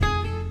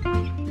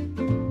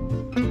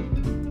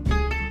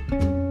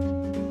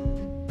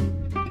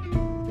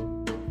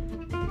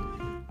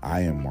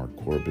I am Mark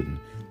Corbin.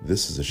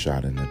 This is a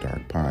Shot in the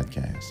Dark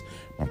podcast.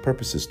 My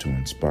purpose is to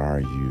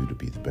inspire you to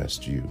be the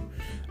best you.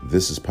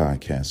 This is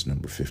podcast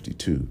number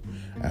 52.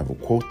 I have a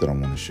quote that I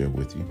want to share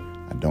with you.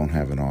 I don't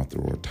have an author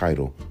or a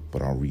title,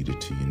 but I'll read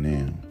it to you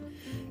now.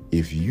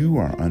 If you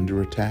are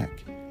under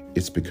attack,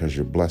 it's because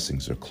your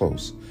blessings are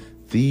close.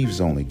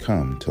 Thieves only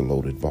come to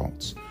loaded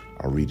vaults.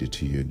 I'll read it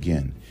to you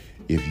again.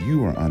 If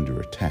you are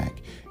under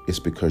attack, it's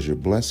because your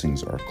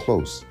blessings are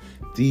close.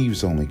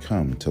 Thieves only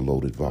come to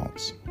loaded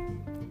vaults.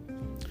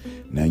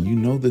 Now you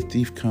know the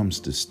thief comes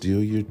to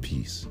steal your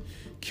peace,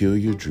 kill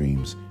your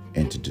dreams,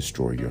 and to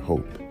destroy your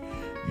hope.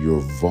 Your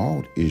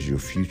vault is your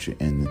future,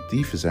 and the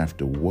thief is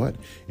after what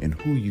and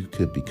who you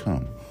could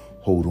become.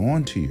 Hold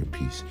on to your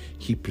peace,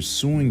 keep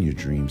pursuing your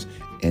dreams,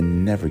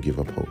 and never give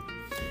up hope.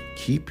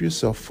 Keep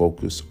yourself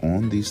focused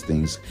on these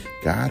things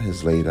God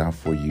has laid out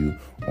for you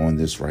on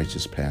this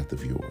righteous path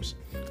of yours.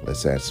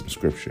 Let's add some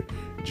scripture.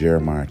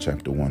 Jeremiah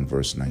chapter 1,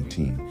 verse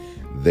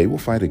 19. They will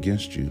fight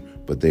against you,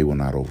 but they will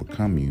not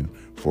overcome you,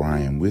 for I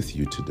am with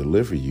you to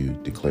deliver you,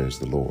 declares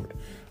the Lord.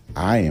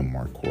 I am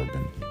Mark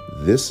Corbin.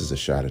 This is a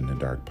Shot in the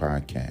Dark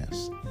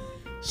podcast.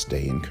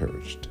 Stay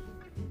encouraged.